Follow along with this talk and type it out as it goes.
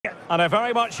and I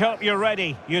very much hope you're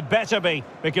ready. You'd better be,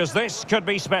 because this could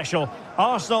be special.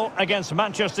 Arsenal against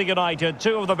Manchester United,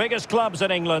 two of the biggest clubs in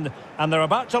England, and they're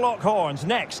about to lock horns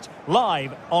next,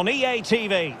 live on EA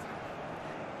TV.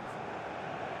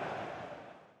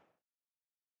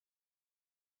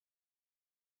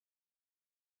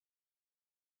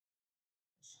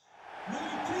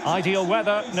 Ideal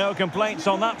weather, no complaints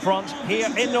on that front, here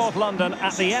in North London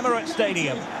at the Emirates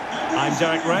Stadium. I'm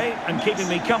Derek Ray, and keeping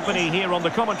me company here on the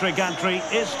commentary gantry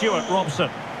is Stuart Robson.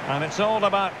 And it's all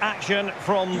about action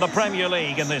from the Premier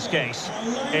League in this case.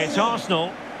 It's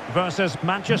Arsenal versus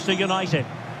Manchester United.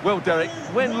 Well, Derek,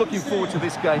 when looking forward to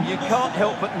this game, you can't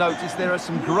help but notice there are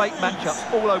some great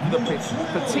matchups all over the pitch,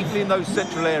 particularly in those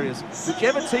central areas.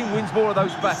 Whichever team wins more of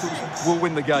those battles will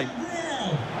win the game.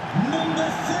 Number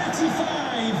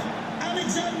 35,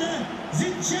 Alexander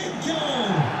Zinchenko.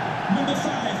 Number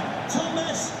 5,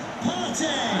 Thomas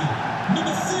Partey.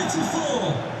 Number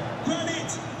 34,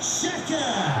 Granit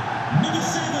Xhaka. Number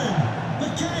 7,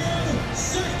 Bukayo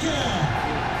Saka.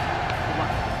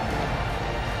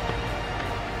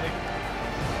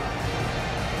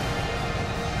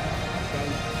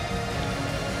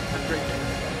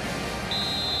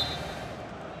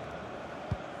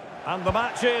 And the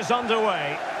match is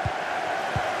underway.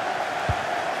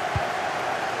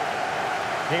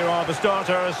 Here are the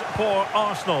starters for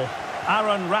Arsenal.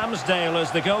 Aaron Ramsdale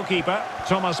is the goalkeeper.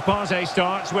 Thomas Partey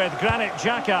starts with Granit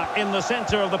Xhaka in the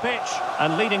centre of the pitch.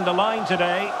 And leading the line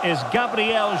today is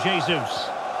Gabriel Jesus.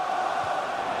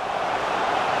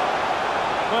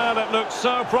 Well, it looked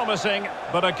so promising,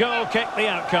 but a goal kicked the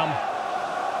outcome.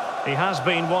 He has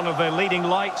been one of the leading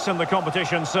lights in the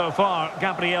competition so far,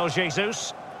 Gabriel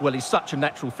Jesus. Well, he's such a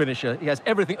natural finisher. He has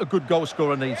everything a good goal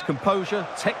scorer needs. Composure,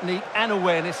 technique and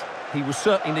awareness. He will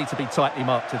certainly need to be tightly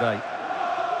marked today.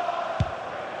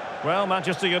 Well,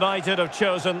 Manchester United have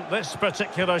chosen this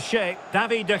particular shape.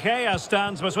 David De Gea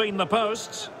stands between the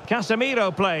posts.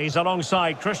 Casemiro plays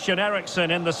alongside Christian Eriksen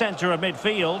in the centre of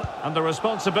midfield. And the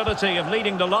responsibility of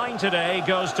leading the line today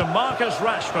goes to Marcus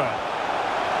Rashford.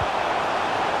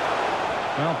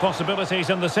 Well,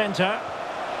 possibilities in the centre.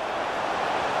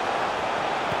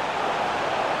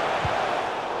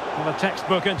 A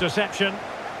textbook interception.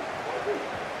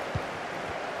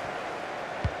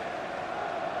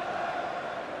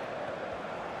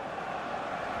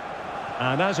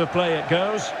 And as of play it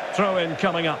goes, throw-in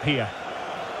coming up here.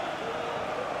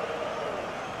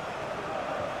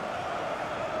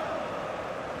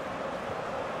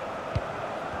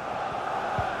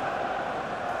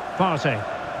 Partey.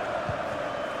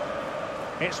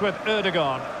 It's with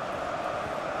Ødegaard.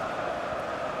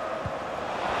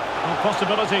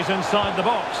 Possibilities inside the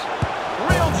box.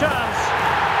 Real chance.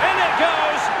 In it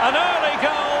goes. An early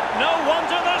goal. No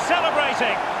wonder they're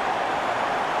celebrating.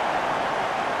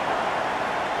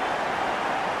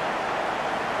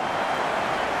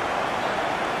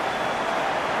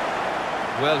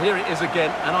 Well, here it is again,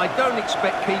 and I don't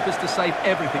expect keepers to save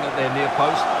everything at their near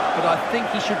post, but I think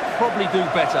he should probably do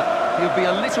better. He'll be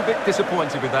a little bit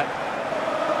disappointed with that.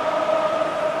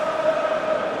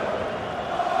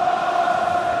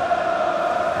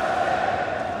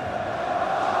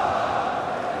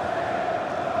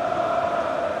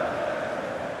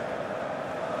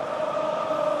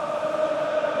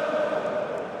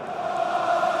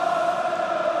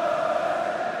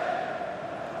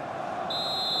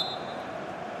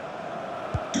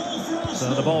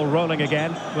 So the ball rolling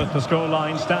again with the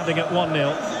scoreline standing at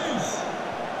 1-0.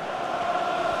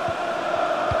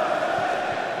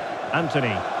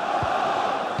 Anthony.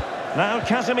 Now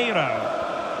Casemiro.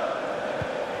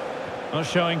 Well,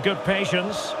 showing good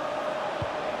patience.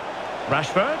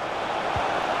 Rashford.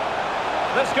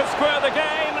 This could square the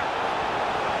game.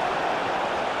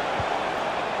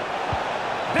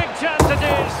 Big chance it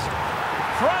is.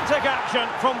 Frantic action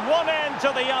from one end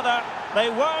to the other. They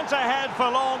weren't ahead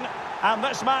for long. And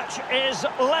this match is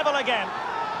level again.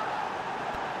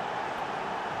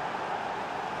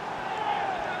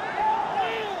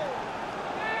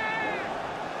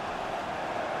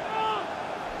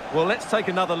 Well, let's take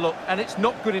another look, and it's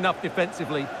not good enough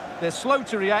defensively. They're slow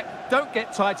to react, don't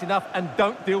get tight enough, and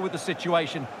don't deal with the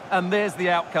situation. And there's the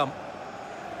outcome.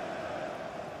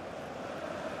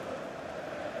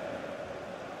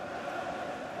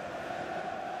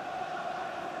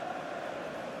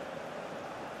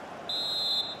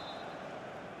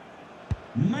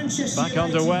 Back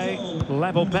underway,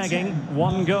 level pegging,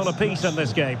 1 goal apiece in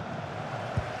this game.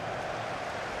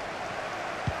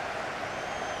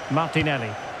 Martinelli.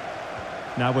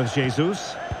 Now with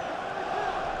Jesus.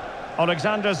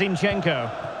 Alexander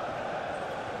Zinchenko.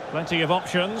 Plenty of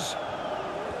options.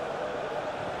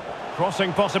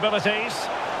 Crossing possibilities.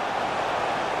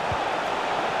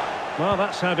 Well,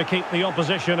 that's how to keep the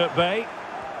opposition at bay.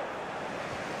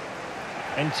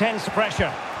 Intense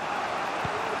pressure.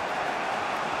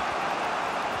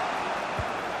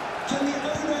 Can the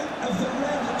owner of the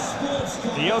red sports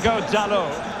car... Diogo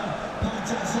Dalot.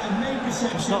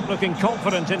 It's not looking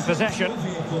confident in possession.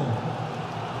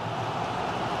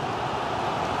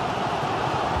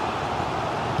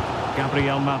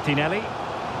 Gabriel Martinelli.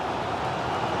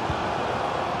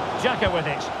 Xhaka with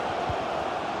it.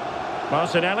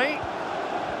 Martinelli.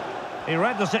 He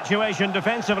read the situation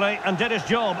defensively and did his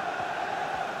job.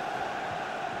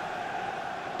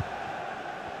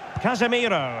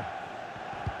 Casemiro.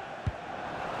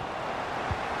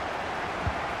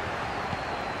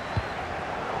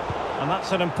 And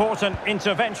that's an important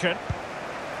intervention.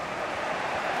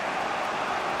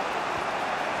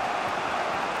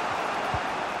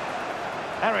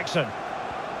 Ericsson.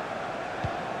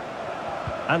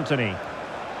 Anthony.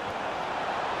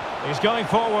 He's going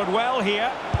forward well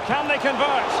here. Can they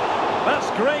convert? That's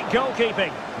great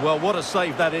goalkeeping. Well, what a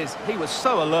save that is. He was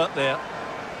so alert there.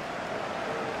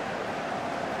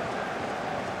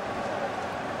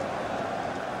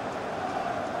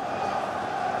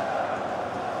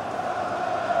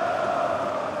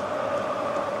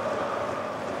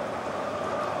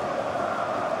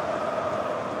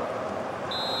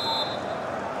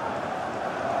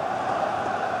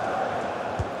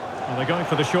 Well, they're going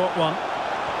for the short one.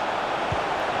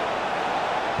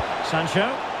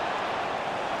 Sancho.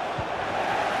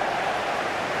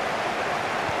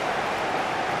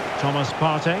 Thomas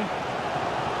Partey.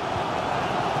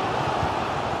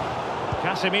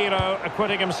 Casemiro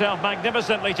acquitting himself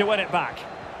magnificently to win it back.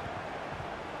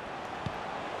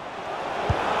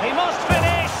 He must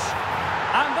finish!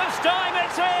 And this time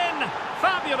it's in!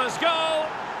 Fabulous goal!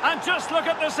 And just look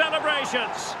at the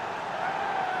celebrations!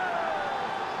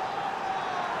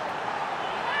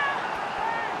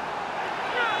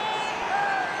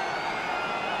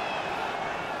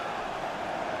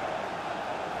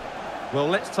 Well,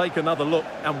 let's take another look.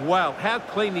 And wow, how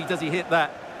cleanly does he hit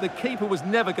that? The keeper was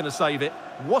never going to save it.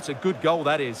 What a good goal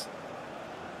that is.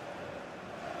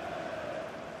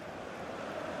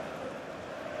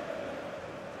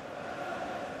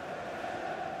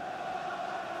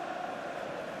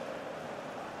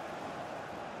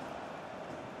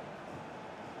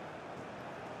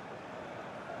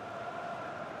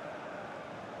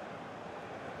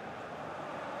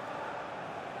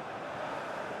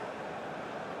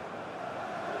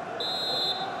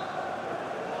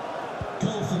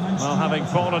 Well, having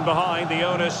fallen behind, the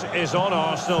onus is on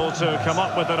Arsenal to come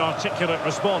up with an articulate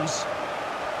response.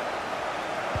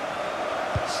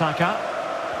 Saka.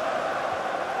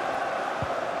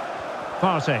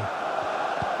 Partey.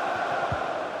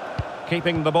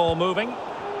 Keeping the ball moving.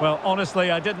 Well, honestly,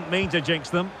 I didn't mean to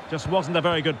jinx them. Just wasn't a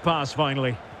very good pass,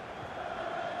 finally.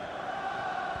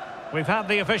 We've had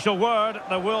the official word.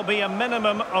 There will be a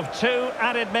minimum of 2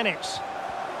 added minutes.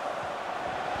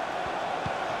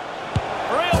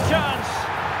 Real chance.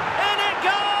 In it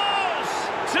goes!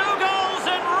 2 goals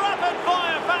in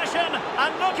rapid-fire fashion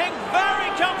and looking very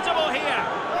comfortable here.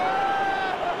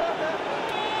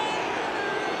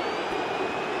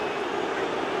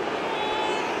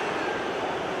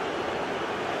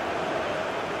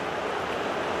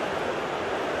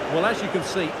 Well, as you can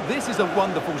see, this is a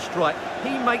wonderful strike.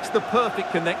 He makes the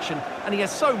perfect connection and he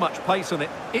has so much pace on it.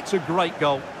 It's a great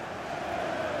goal.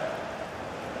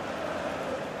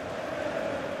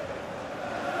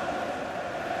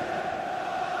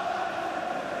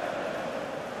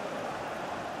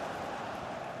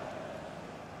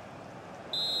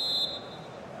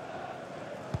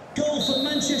 Goal for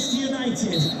Manchester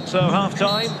United. So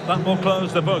half-time, that will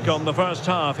close the book on the first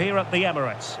half here at the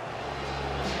Emirates.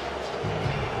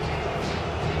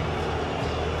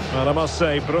 Well, I must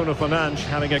say, Bruno Fernandes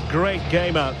having a great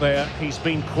game out there. He's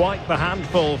been quite the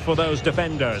handful for those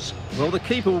defenders. Well, the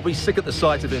keeper will be sick at the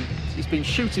sight of him. He's been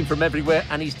shooting from everywhere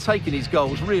and he's taken his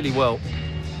goals really well.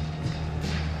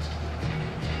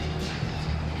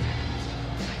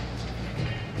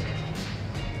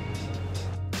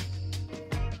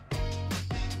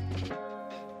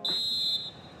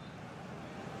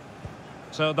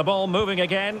 So the ball moving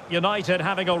again. United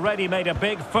having already made a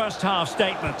big first-half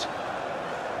statement.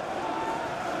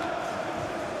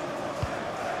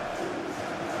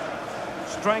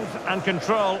 Strength and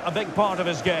control, a big part of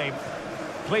his game.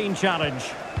 Clean challenge.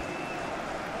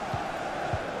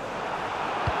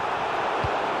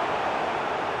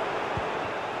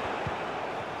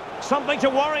 Something to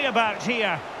worry about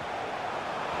here.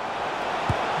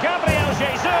 Gabriel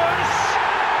Jesus!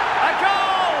 A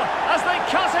goal as they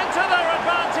cut into their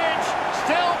advantage.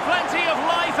 Still plenty of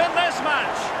life in this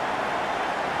match.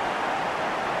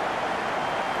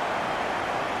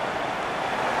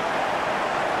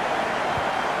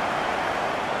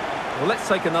 Well, let's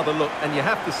take another look, and you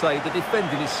have to say the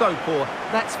defending is so poor.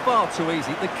 That's far too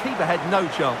easy. The keeper had no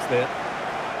chance there.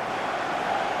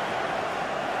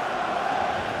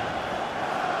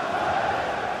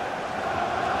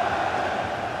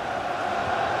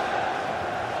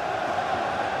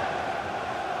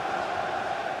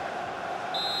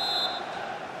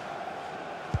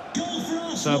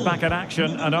 So back in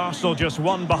action, and Arsenal just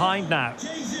one behind now.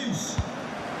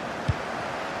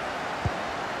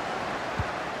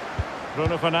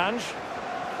 Bruno Fernandes.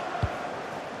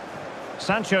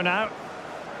 Sancho now.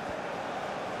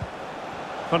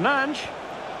 Fernandes.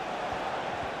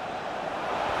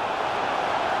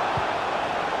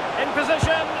 In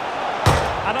position.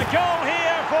 And a goal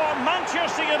here for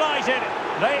Manchester United.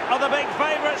 They are the big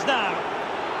favourites now.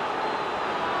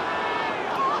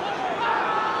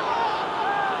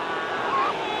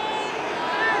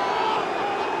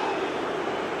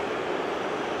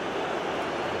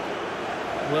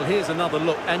 Well, here's another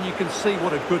look, and you can see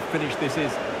what a good finish this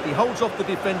is. He holds off the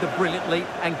defender brilliantly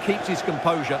and keeps his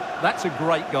composure. That's a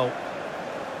great goal.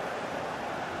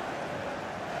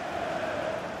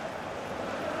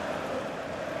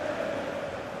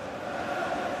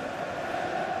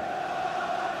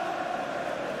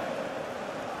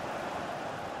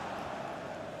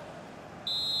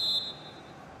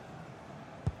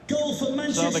 Goal for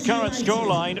Manchester So the current United.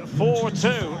 scoreline,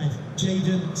 4-2.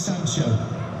 Jadon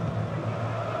Sancho.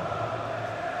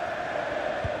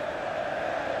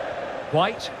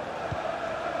 White.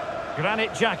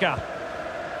 Granit Xhaka.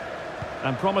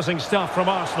 And promising stuff from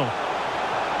Arsenal.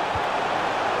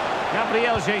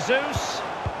 Gabriel Jesus.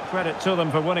 Credit to them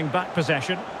for winning back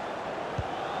possession.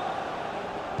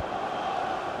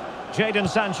 Jadon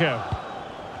Sancho.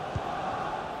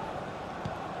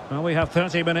 Well, we have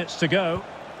 30 minutes to go.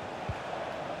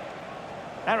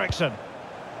 Eriksen.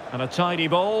 And a tidy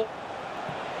ball.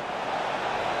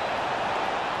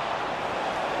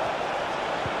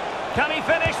 Can he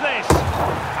finish this?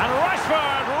 And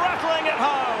Rashford rattling it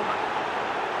home.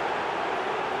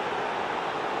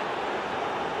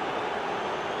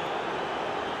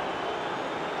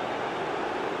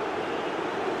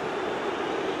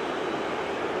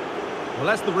 Well,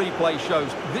 as the replay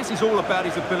shows, this is all about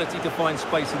his ability to find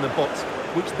space in the box,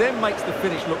 which then makes the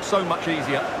finish look so much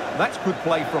easier. That's good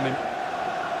play from him.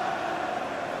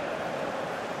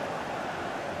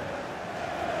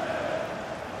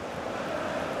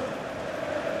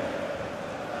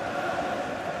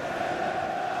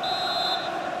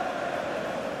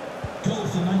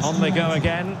 On they go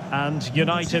again, and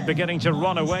United beginning to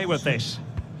run away with this.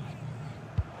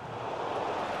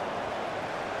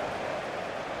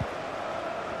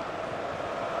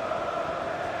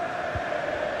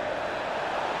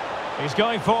 He's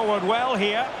going forward well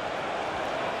here.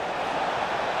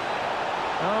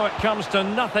 Oh, it comes to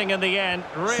nothing in the end.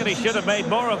 Really should have made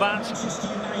more of that.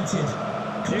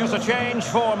 Here's a change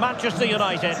for Manchester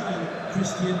United.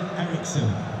 Christian Eriksen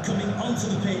coming onto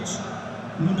the pitch.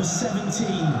 Number 17,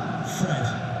 Fred.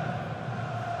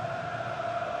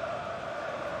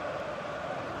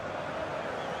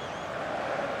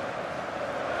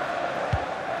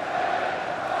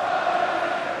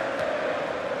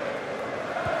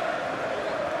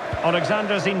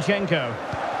 Alexander Zinchenko.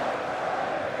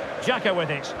 Xhaka with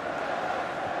it.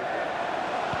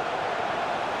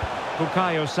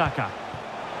 Bukayo Saka.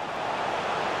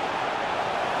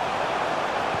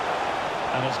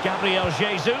 And it's Gabriel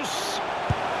Jesus.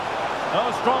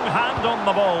 Oh, strong hand on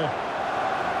the ball.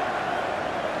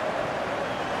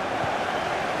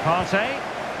 Partey.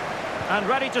 And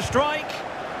ready to strike.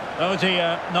 Oh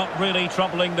dear, not really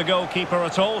troubling the goalkeeper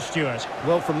at all, Stuart.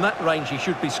 Well, from that range he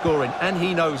should be scoring, and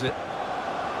he knows it.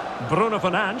 Bruno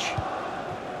Fernandes.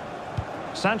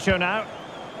 Sancho now.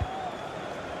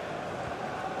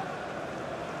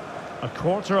 A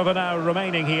quarter of an hour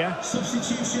remaining here.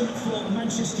 Substitution for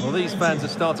Manchester Well, these fans are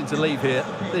starting to leave here.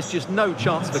 There's just no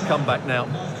chance of a comeback now.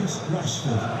 Marcus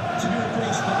Rashford to be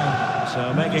replaced by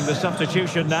So making the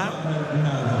substitution now.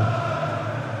 Ronaldo.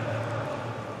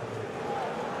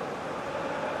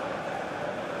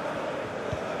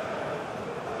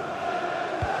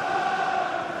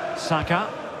 Saka.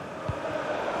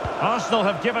 Arsenal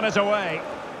have given it away.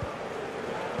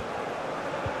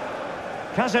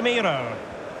 Casemiro.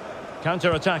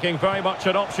 Counter-attacking, very much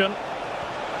an option.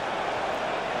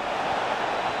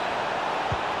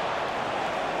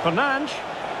 Fernandes.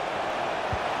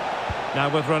 Now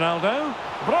with Ronaldo.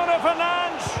 Bruno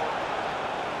Fernandes.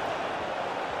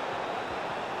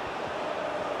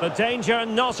 The danger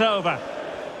not over.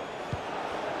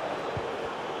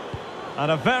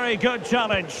 And a very good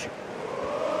challenge.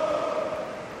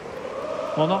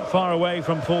 Well, not far away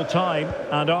from full time,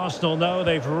 and Arsenal know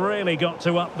they've really got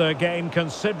to up their game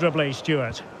considerably,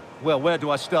 Stuart. Well, where do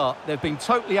I start? They've been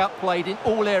totally outplayed in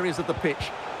all areas of the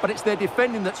pitch, but it's their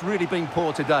defending that's really been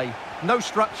poor today. No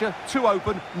structure, too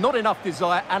open, not enough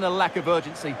desire, and a lack of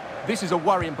urgency. This is a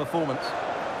worrying performance.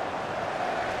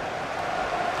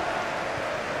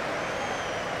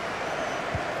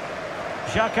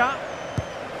 Xhaka.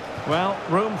 Well,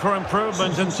 room for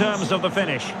improvement in terms of the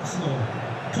finish.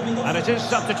 And it is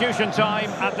substitution time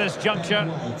at this juncture,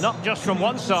 not just from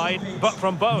one side, but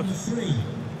from both.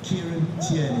 Kieran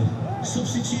Tierney.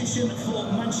 Substitution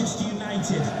for Manchester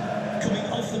United. Coming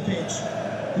off the pitch,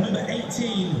 number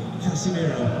 18,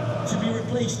 Casemiro. To be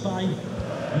replaced by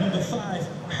number 5,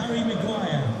 Harry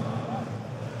Maguire.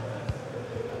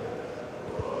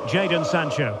 Jadon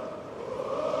Sancho.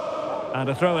 And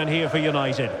a throw in here for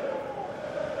United.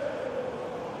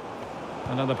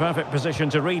 Another perfect position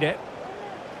to read it.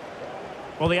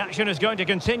 Well, the action is going to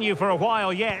continue for a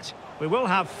while yet. We will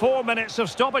have 4 minutes of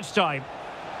stoppage time.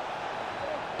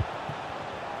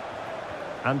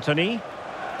 Anthony.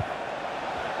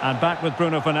 And back with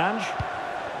Bruno Fernandes.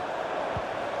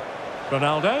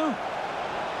 Ronaldo.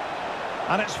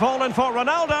 And it's fallen for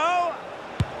Ronaldo.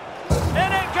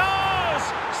 In it goes!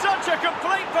 Such a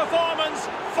complete performance.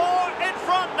 4 in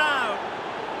front now.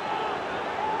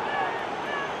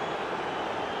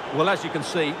 Well, as you can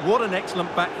see, what an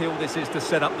excellent back heel this is to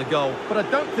set up the goal. But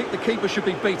I don't think the keeper should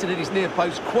be beaten at his near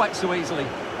post quite so easily.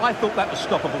 I thought that was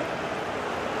stoppable.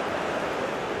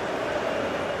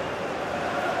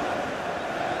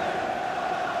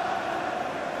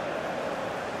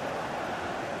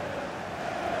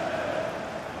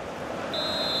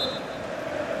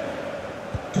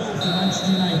 Goal for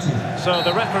Manchester United. So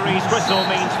the referee's whistle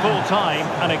means full time,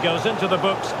 and it goes into the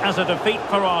books as a defeat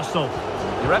for Arsenal.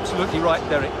 You're absolutely right,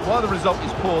 Derek. While the result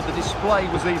is poor, the display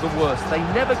was even worse. They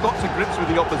never got to grips with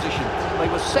the opposition. They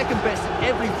were second best in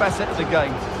every facet of the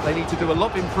game. They need to do a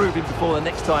lot of improving before the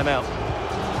next time out.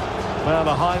 Well,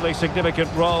 a highly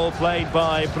significant role played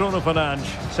by Bruno Fernandes.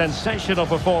 Sensational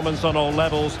performance on all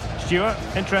levels. Stuart,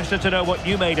 interested to know what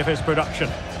you made of his production.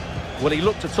 Well, he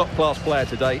looked a top-class player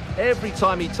today. Every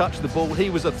time he touched the ball,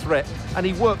 he was a threat, and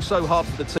he worked so hard for the team.